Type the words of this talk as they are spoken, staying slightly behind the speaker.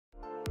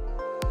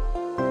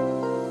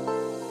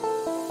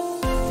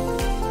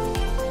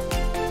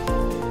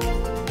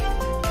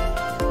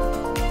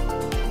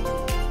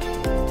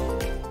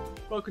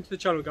Welcome to the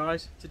channel,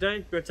 guys. Today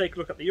we're going to take a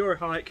look at the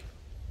Eurohike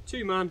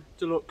 2-man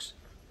deluxe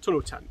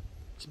tunnel tent.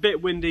 It's a bit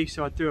windy,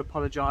 so I do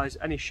apologise.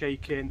 Any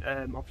shaking,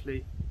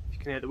 obviously if you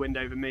can hear the wind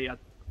over me, I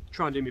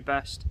try and do my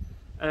best.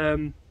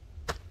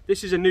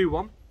 This is a new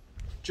one.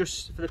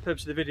 Just for the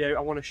purpose of the video,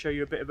 I want to show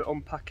you a bit of it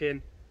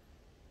unpacking,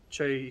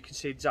 so you can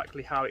see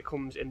exactly how it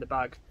comes in the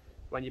bag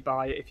when you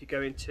buy it, if you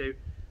go into.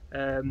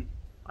 I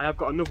have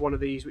got another one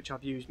of these which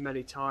I've used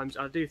many times.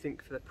 I do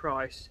think for the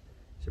price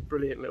it's a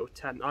brilliant little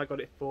tent. I got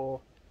it for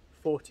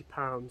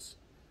 £40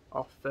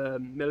 off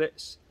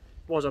Millets.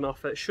 It was on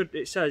offer.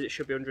 It says it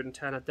should be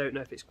 110. I don't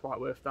know if it's quite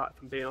worth that,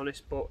 if I'm being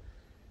honest, but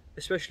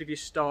especially if you're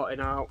starting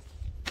out,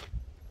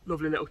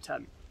 lovely little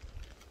tent.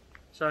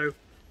 So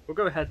we'll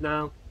go ahead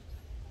now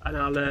and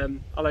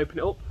I'll open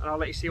it up and I'll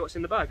let you see what's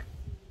in the bag.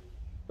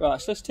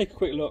 Right, so let's take a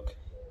quick look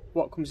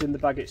what comes in the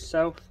bag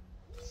itself.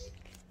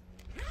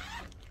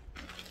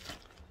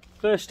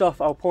 First off,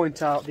 I'll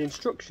point out the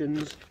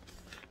instructions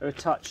are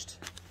attached,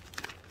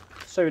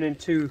 sewn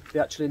into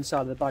the actual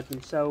inside of the bag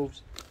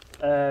themselves.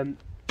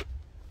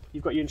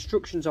 You've got your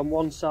instructions on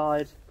one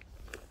side,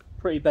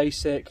 pretty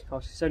basic.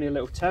 Obviously it's only a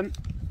little tent.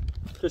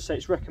 Just say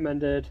it's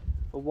recommended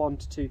for 1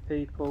 to 2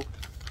 people.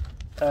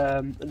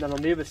 And then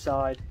on the other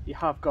side you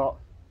have got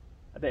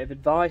a bit of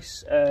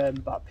advice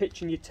about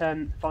pitching your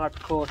tent, fire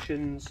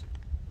precautions,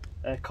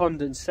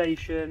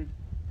 condensation,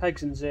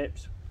 pegs and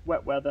zips,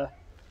 wet weather,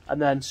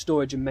 and then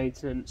storage and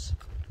maintenance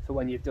for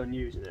when you're done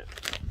using it.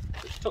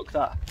 Just tuck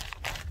that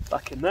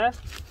back in there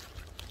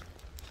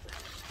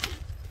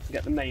to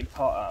get the main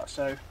part out.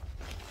 So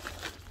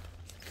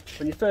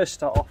when you first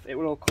start off, it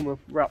will all come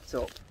wrapped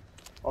up.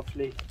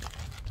 Obviously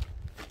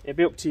it'll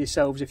be up to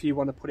yourselves if you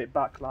want to put it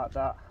back like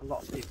that. A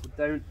lot of people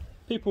don't.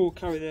 People will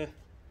carry their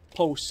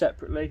poles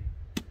separately,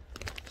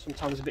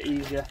 sometimes a bit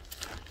easier.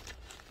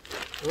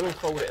 We'll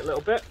unfold it a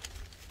little bit.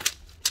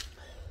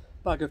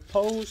 Bag of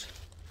poles.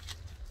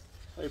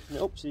 Open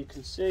it up so you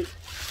can see.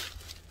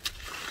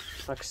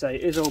 Like I say,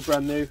 it is all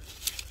brand new,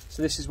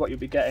 so this is what you'll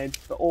be getting.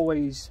 But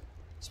always,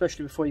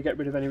 especially before you get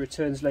rid of any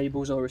returns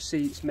labels or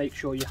receipts, make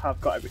sure you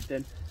have got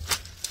everything.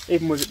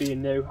 Even with it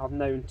being new, I've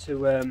known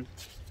to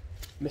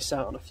miss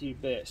out on a few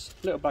bits.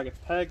 Little bag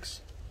of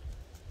pegs.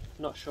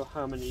 Not sure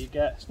how many you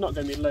get. It's not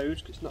going to be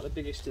loads because it's not the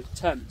biggest of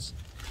tents.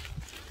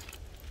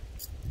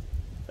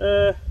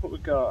 What we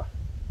got?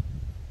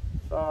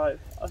 5,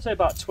 I'd say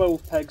about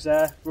 12 pegs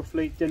there,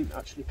 roughly. Didn't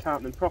actually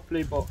count them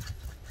properly, but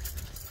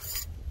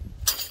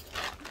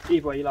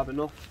either way you'll have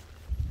enough.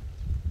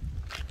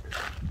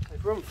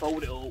 If we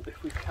unfold it all,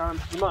 if we can,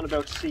 you might not be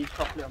able to see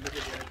properly on the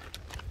video.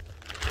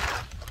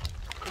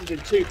 Comes in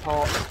 2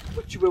 parts,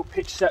 which you will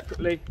pitch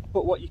separately,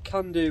 but what you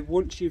can do,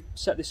 once you've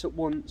set this up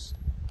once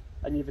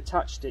and you've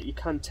attached it, you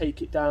can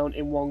take it down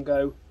in one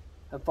go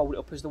and fold it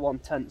up as the one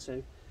tent.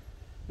 So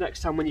next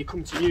time when you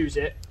come to use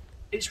it,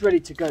 it's ready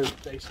to go,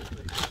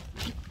 basically.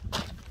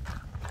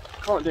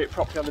 Can't do it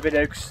properly on the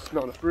video because there's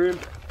not enough room.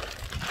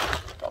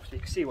 But obviously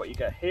you can see what you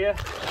get here.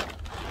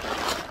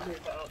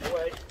 Move that out of the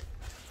way.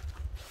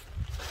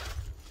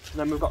 And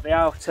then we've got the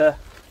outer,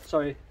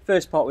 sorry,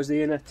 first part was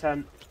the inner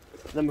tent,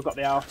 and then we've got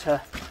the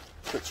outer,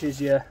 which is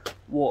your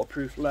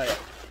waterproof layer.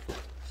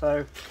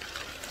 So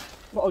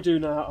what I'll do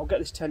now, I'll get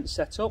this tent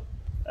set up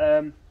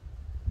and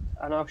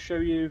I'll show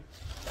you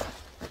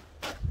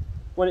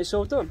when it's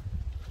all done.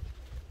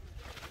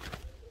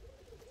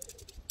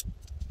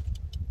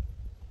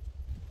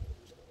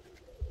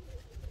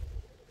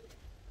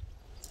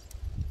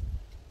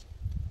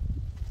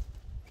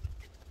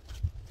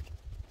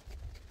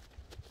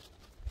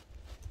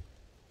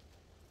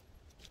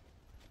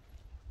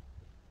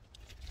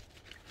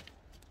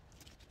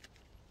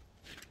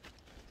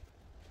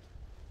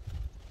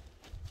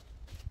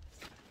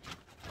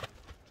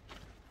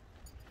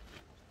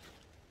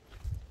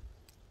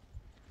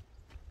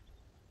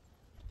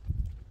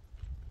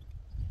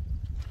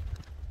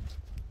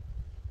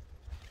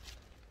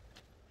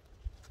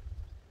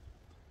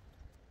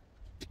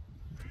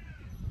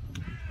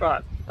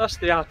 Right, that's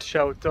the outer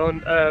shell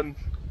done.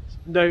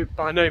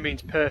 By no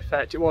means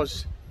perfect. It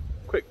was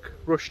a quick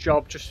rush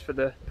job just for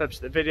the purpose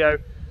of the video.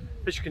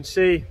 As you can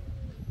see,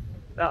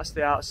 that's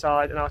the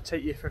outside, and I'll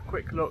take you for a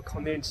quick look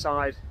on the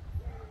inside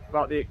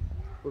without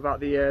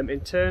the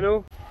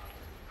internal.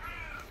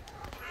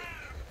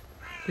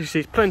 As you see,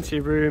 there's plenty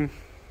of room.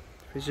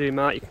 If we zoom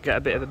out, you can get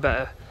a bit of a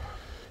better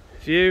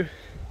view.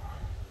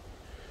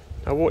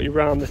 I'll walk you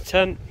around the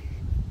tent.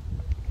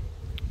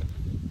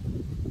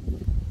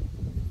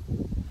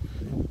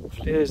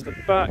 Here's the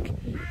back.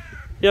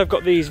 Yeah, I've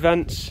got these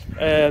vents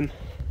at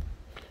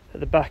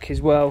the back as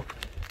well,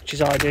 which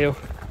is ideal.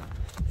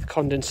 The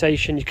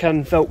condensation, you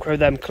can velcro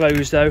them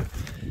closed though.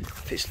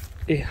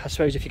 I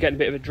suppose if you're getting a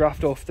bit of a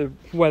draft off, the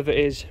weather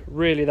is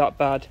really that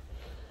bad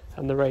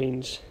and the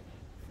rain's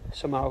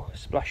somehow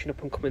splashing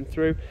up and coming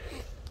through.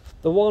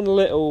 The one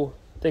little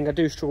thing I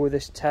do struggle with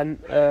this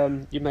tent,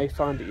 you may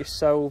find it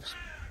yourselves,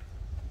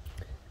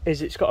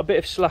 is it's got a bit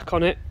of slack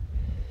on it.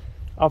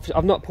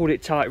 I've not pulled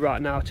it tight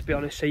right now, to be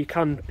honest, so you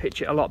can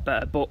pitch it a lot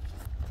better, but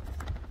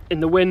in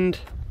the wind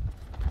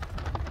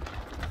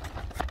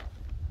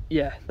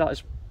yeah, that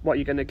is what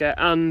you're going to get.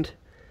 And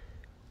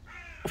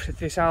obviously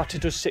this outer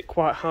does sit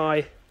quite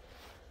high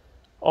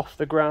off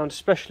the ground,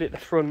 especially at the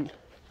front,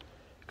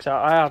 because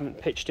I haven't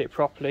pitched it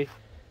properly.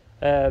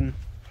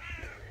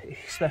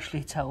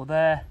 Especially tell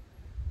there.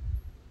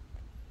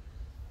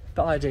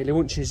 But ideally,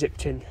 once you're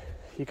zipped in,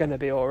 you're going to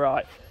be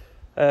alright.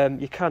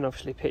 You can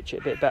obviously pitch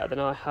it a bit better than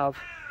I have.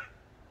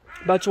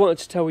 But I just wanted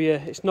to tell you,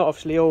 it's not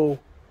obviously all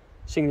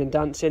singing and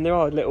dancing. There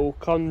are little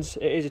cons.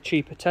 It is a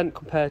cheaper tent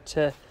compared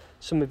to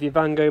some of your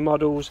Van Gogh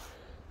models,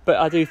 but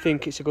I do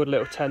think it's a good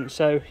little tent.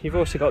 So you've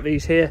also got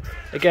these here.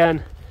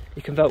 Again,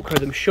 you can Velcro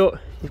them shut.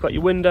 You've got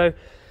your window.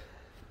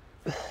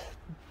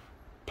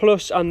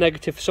 Plus and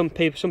negative for some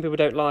people. Some people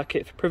don't like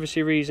it for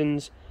privacy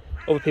reasons.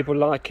 Other people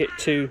like it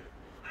to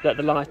let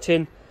the light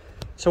in.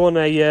 So on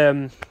a,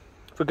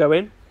 if we go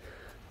in,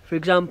 for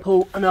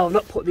example, I know I've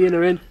not put the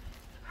inner in,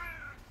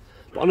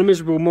 but on a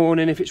miserable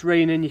morning, if it's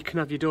raining, you can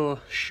have your door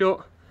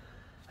shut,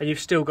 and you've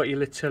still got your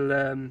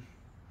little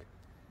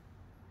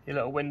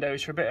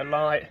windows for a bit of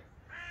light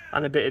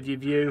and a bit of your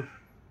view.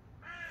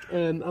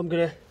 I'm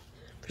gonna,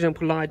 for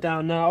example, lie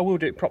down now. I will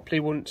do it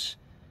properly once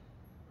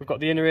we've got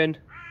the inner in,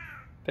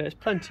 but there's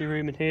plenty of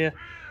room in here.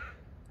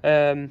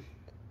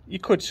 You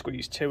could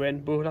squeeze 2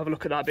 in, but we'll have a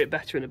look at that a bit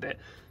better in a bit.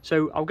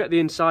 So I'll get the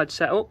inside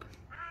set up,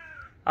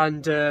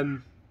 and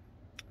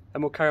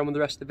we'll carry on with the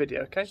rest of the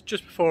video, okay?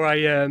 Just before I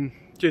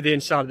do the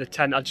inside of the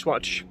tent, I just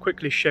wanted to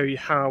quickly show you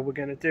how we're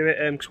going to do it,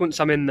 because once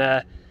I'm in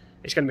there,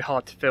 it's going to be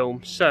hard to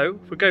film. So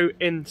if we go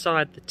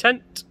inside the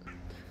tent,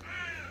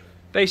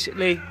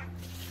 basically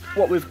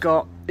what we've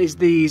got is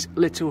these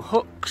little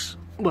hooks,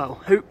 well,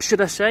 hoops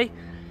should I say.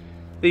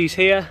 These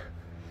here,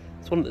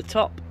 there's one at the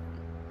top,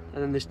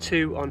 and then there's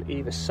 2 on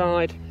either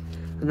side.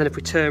 And then if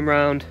we turn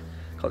around,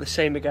 got the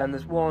same again.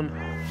 There's one,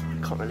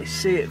 I can't really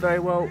see it very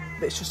well,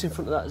 but it's just in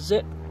front of that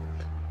zip.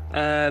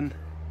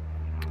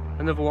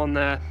 Another one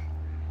there,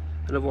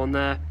 another one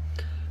there.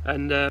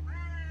 And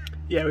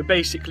yeah, we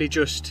basically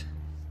just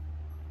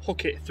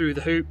hook it through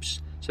the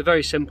hoops. So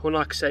very simple, and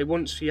like I say,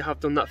 once you have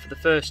done that for the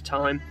first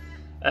time,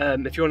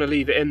 if you want to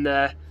leave it in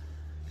there,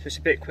 so it's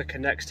a bit quicker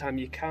next time,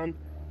 you can.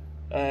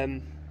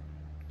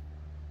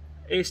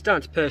 It's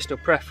down to personal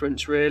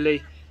preference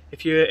really.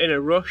 If you're in a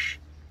rush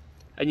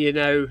and you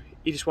know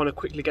you just want to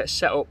quickly get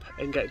set up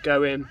and get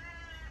going,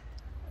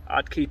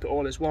 I'd keep it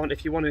all as one.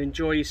 If you want to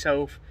enjoy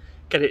yourself,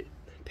 get it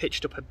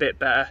pitched up a bit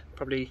better,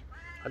 probably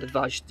I'd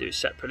advise you to do it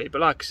separately. But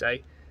like I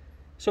say,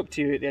 it's up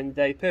to you at the end of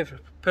the day,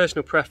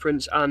 personal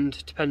preference,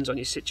 and depends on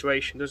your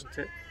situation, doesn't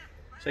it?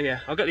 So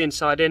yeah, I'll get the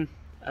inside in,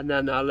 and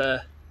then I'll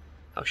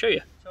show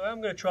you. So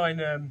I'm going to try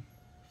and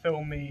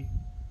film me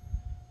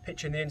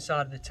pitching the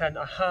inside of the tent.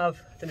 I don't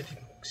know if you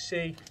can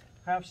see,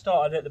 I have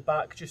started at the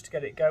back just to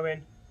get it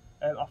going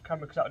off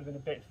camera, because that would have been a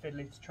bit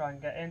fiddly to try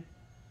and get in.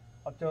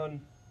 I've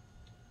done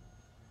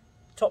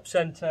top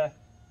centre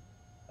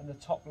and the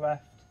top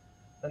left.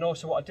 Then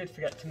also what I did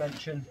forget to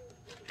mention,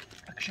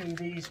 I can show you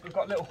these, we've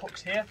got little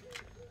hooks here.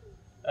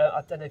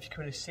 I don't know if you can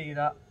really see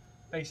that.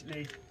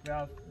 Basically we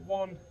have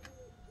one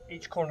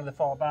each corner of the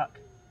far back,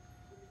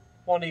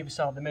 one either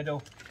side of the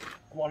middle,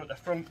 one at the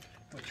front,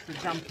 which for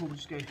example will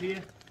just go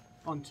here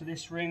onto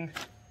this ring,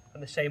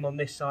 and the same on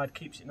this side,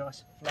 keeps it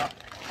nice and flat,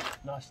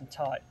 nice and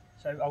tight.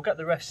 So I'll get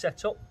the rest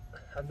set up,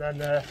 and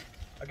then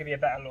I'll give you a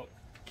better look.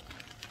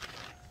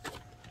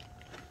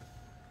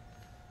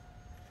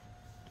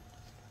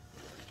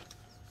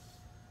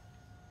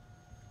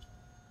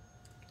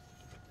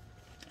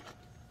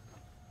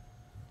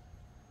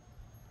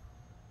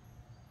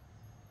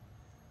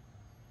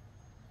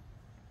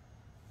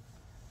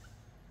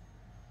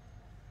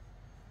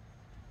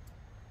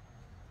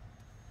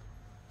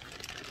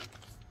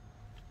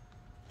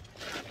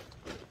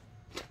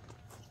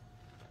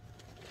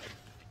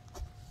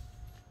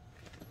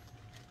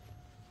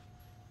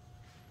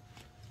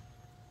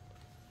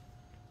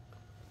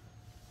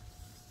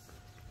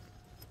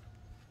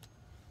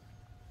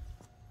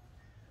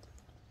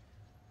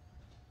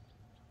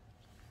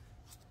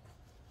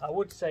 I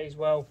would say as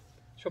well,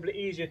 it's probably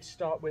easier to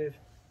start with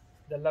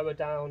the lower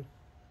down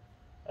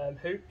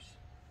loops,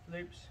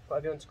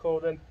 whatever you want to call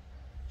them.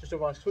 Just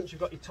otherwise, once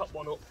you've got your top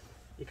one up,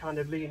 you're kind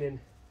of leaning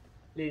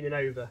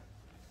over.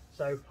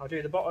 So I'll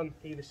do the bottom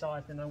either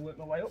side, and then I'll work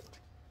my way up.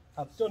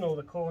 I've done all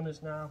the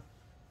corners now.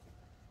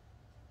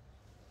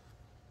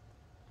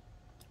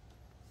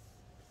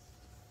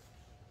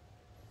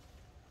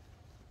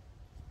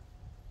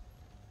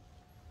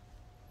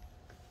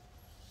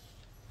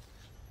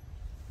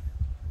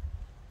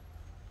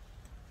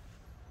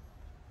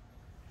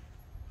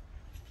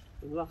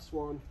 The last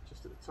one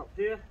just at the top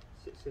here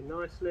sits in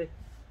nicely,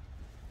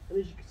 and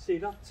as you can see,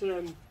 that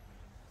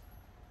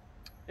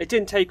it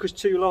didn't take us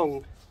too long. I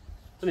don't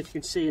know if you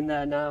can see in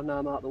there now I'm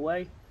out of the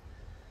way.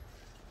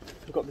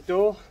 We've got the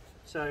door,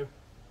 so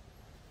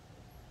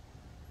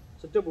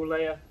it's a double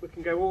layer. We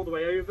can go all the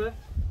way over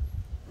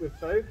with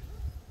both.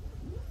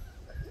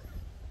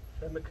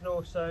 Then we can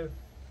also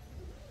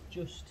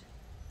just,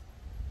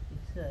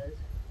 it says,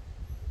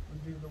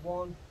 undo the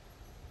one.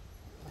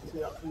 I'll do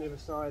that from the other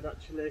side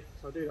actually,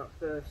 so I'll do that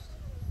first.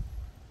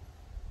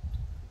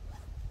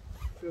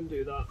 if we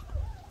undo that,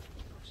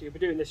 so you'll be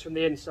doing this from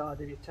the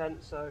inside of your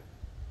tent, so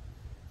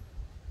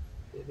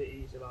it'll be a bit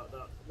easier like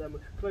that. Then we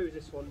can close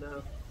this one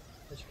now.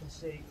 As you can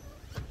see,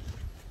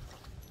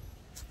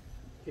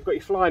 you've got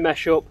your fly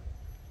mesh up,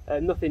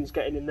 nothing's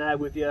getting in there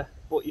with you,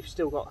 but you've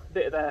still got a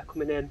bit of air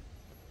coming in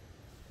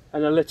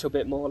and a little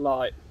bit more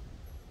light.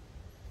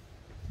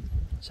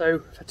 So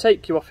if I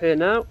take you off here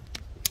now,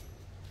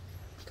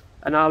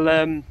 and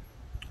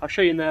I'll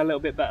show you in there a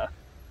little bit better.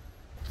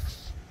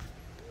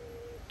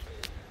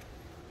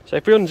 So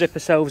if we unzip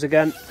ourselves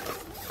again,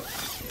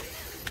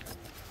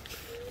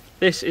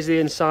 this is the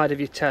inside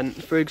of your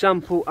tent. For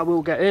example, I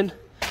will get in.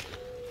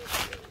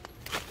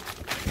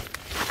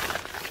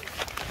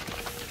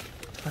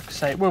 Like I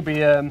say, it will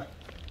be a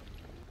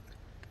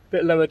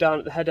bit lower down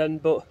at the head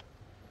end, but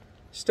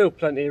still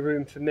plenty of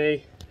room for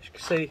me. As you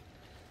can see,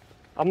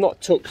 I'm not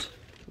tucked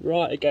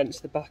right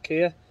against the back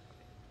here,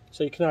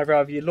 so you can either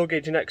have your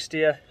luggage next to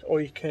you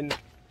or you can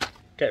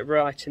get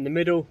right in the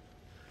middle.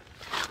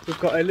 We've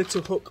got a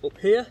little hook up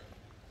here,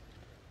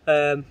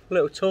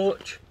 little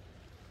torch,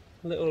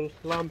 little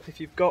lamp if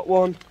you've got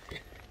one.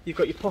 You've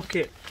got your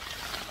pocket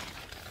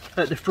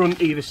at the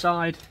front either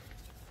side,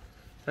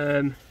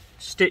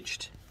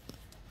 stitched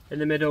in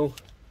the middle,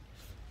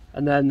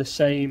 and then the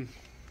same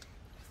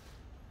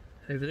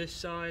over this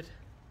side,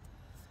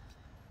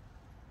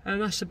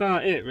 and that's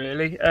about it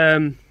really.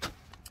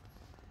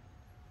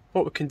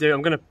 What we can do,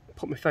 I'm going to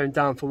put my phone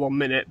down for 1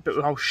 minute, but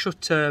I'll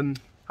shut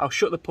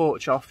the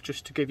porch off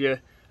just to give you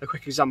a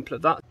quick example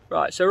of that.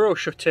 Right, so we're all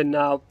shut in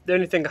now. The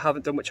only thing I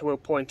haven't done, which I will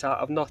point out,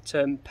 I've not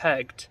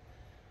pegged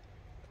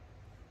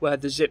where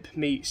the zip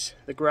meets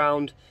the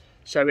ground,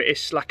 so it is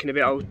slacking a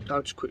bit. I'll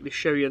just quickly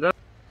show you that.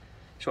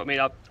 So what I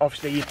mean,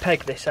 obviously you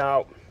peg this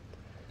out,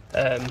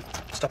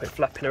 stop it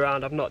flapping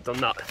around. I've not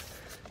done that,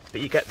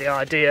 but you get the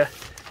idea.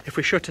 If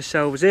we shut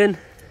ourselves in,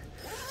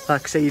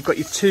 like I say, you've got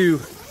your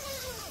two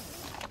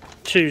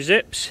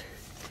zips.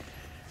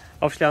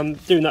 Obviously I'm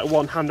doing that with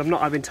one hand, I'm not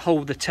having to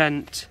hold the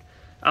tent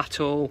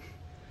at all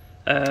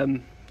to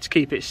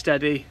keep it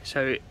steady,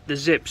 so the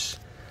zips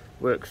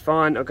work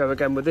fine. I'll go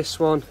again with this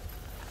one,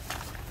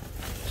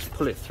 just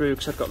pull it through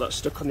because I've got that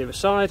stuck on the other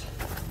side.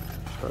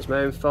 That was my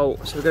own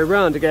fault. So we'll go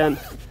round again,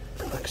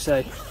 like I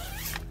say,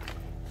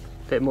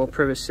 a bit more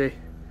privacy.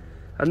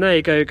 And there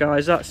you go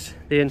guys, that's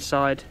the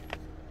inside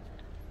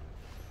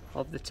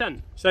of the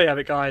tent. So there you have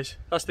it guys,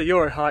 that's the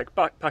Eurohike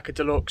Backpacker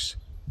Deluxe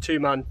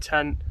 2-man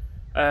tent.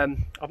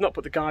 I've not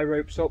put the guy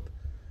ropes up,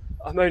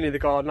 I'm only the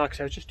guard, like I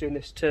said, I was just doing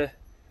this to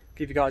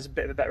give you guys a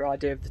bit of a better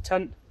idea of the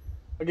tent.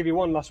 I'll give you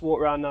one last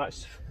walk around now,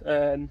 it's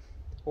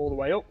all the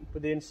way up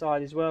with the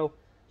inside as well.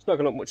 It's not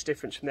going to look much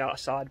difference from the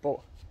outside,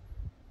 but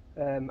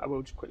I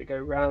will just quickly go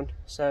around.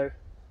 So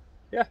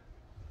yeah,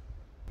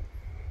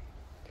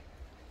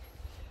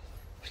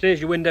 so here's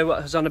your window, what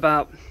I was on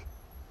about.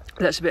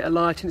 That's a bit of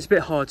light and it's a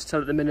bit hard to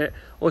tell at the minute.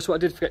 Also, what I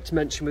did forget to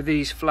mention with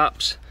these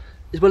flaps,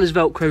 as well as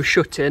Velcro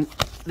shutting,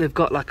 they've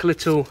got like a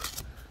little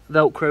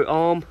Velcro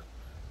arm.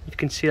 You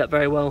can see that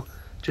very well,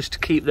 just to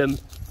keep them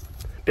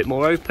a bit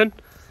more open.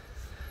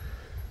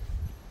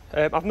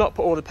 I've not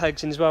put all the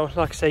pegs in as well.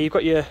 Like I say, you've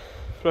got your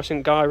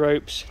fluorescent guy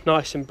ropes,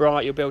 nice and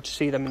bright, you'll be able to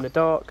see them in the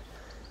dark.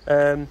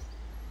 I'm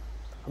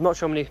not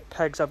sure how many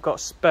pegs I've got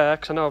spare,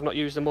 because I know I've not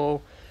used them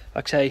all.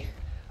 Like I say,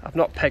 I've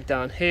not pegged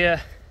down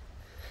here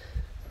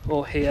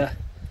or here,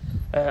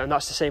 and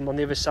that's the same on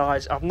the other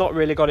sides. I've not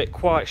really got it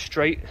quite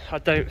straight, I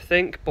don't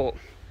think, but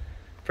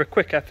for a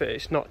quick effort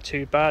it's not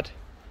too bad.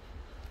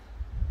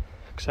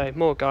 Like I say,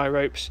 more guy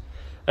ropes,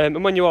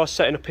 and when you are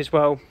setting up as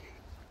well,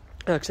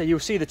 like I say, you'll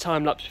see the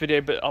time-lapse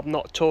video, but I'm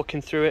not talking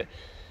through it.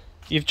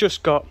 You've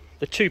just got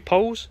the 2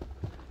 poles,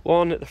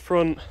 one at the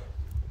front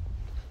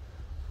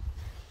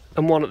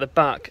and one at the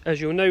back. As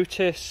you'll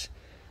notice,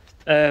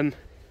 this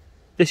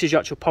is your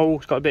actual pole,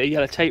 it's got a bit of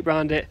yellow tape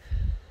around it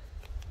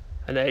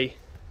and a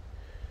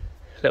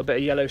little bit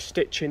of yellow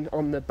stitching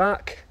on the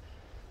back.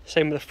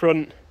 Same with the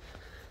front,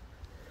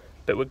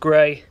 but with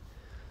grey,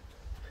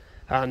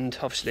 and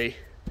obviously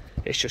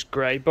it's just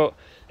grey. But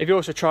if you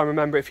also try and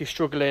remember, if you're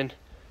struggling,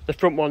 the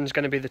front one's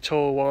going to be the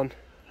tall one,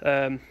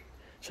 so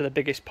the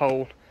biggest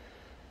pole,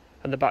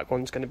 and the back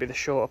one's going to be the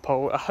shorter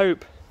pole.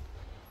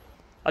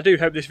 I do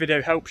hope this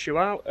video helps you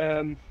out.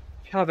 If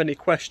you have any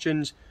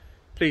questions,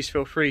 please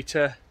feel free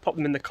to pop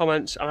them in the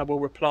comments and I will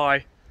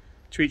reply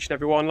to each and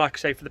every one. Like I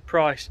say, for the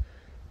price,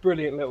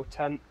 brilliant little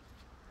tent.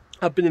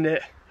 I've been in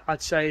it,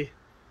 I'd say,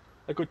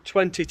 a good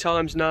 20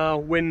 times now,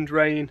 wind,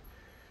 rain,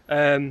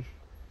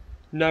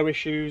 no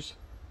issues.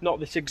 Not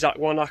this exact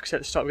one, like I said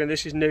at the start again,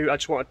 this is new. I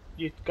just wanted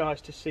you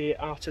guys to see it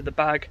out of the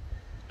bag,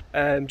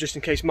 just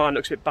in case mine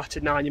looks a bit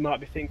battered now and you might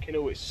be thinking,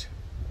 oh, it's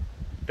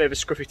a bit of a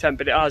scruffy tent,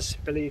 but it has,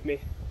 believe me,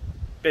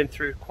 been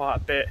through quite a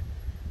bit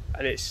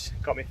and it's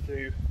got me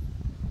through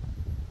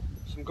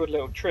some good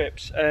little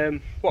trips.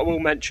 What I will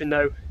mention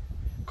though,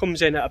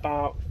 comes in at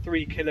about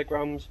 3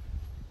 kilograms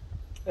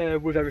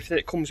with everything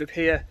it comes with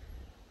here.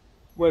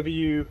 Whether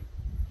you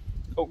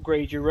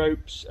upgrade your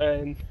ropes,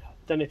 then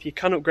if you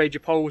can upgrade your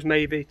poles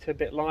maybe to a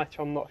bit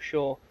lighter, I'm not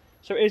sure.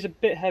 So it is a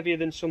bit heavier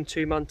than some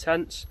 2-man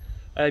tents,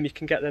 You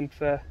can get them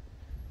for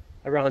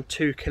around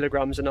 2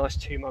 kilograms, a nice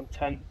 2-man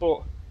tent,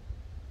 but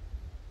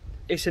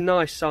it's a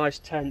nice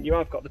sized tent. You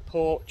have got the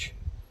porch,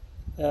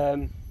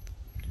 so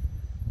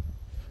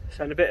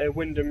in a bit of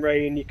wind and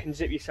rain you can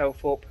zip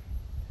yourself up,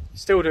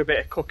 still do a bit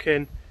of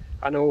cooking,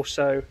 and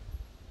also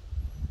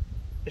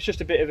it's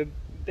just a bit of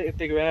a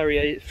bigger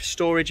area for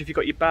storage. If you've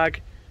got your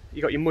bag,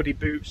 you've got your muddy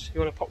boots, you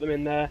want to pop them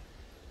in there.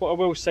 What I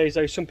will say is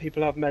though, some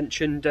people have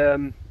mentioned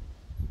there's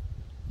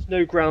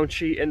no ground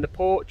sheet in the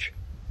porch,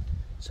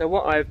 so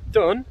what I've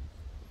done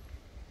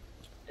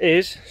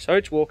is,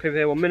 sorry, just walk over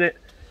here 1 minute,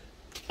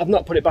 I've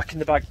not put it back in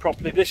the bag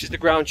properly. This is the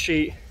ground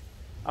sheet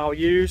I'll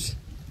use.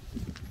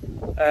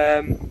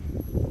 It's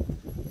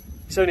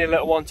only a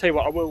little one. Tell you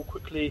what, I will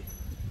quickly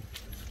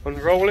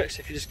unroll it,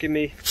 so if you just give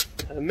me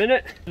a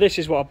minute. This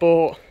is what I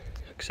bought.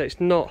 Like I say, it's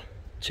not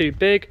too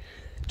big,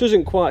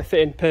 doesn't quite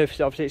fit in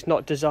perfectly, obviously it's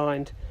not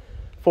designed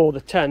for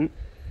the tent,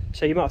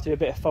 so you might have to do a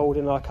bit of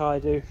folding like I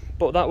do,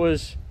 but that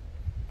was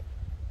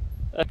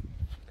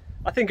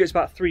I think it's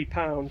about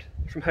 £3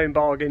 from Home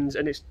Bargains,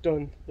 and it's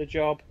done the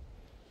job.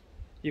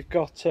 You've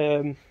got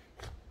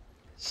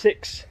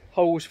 6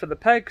 holes for the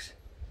pegs,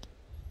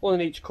 1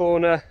 in each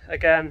corner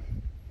again,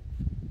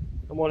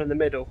 and 1 in the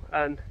middle,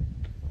 and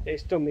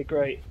it's done me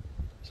great.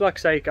 So like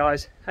I say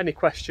guys, any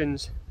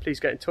questions,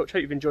 please get in touch.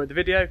 Hope you've enjoyed the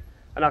video,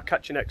 and I'll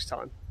catch you next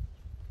time.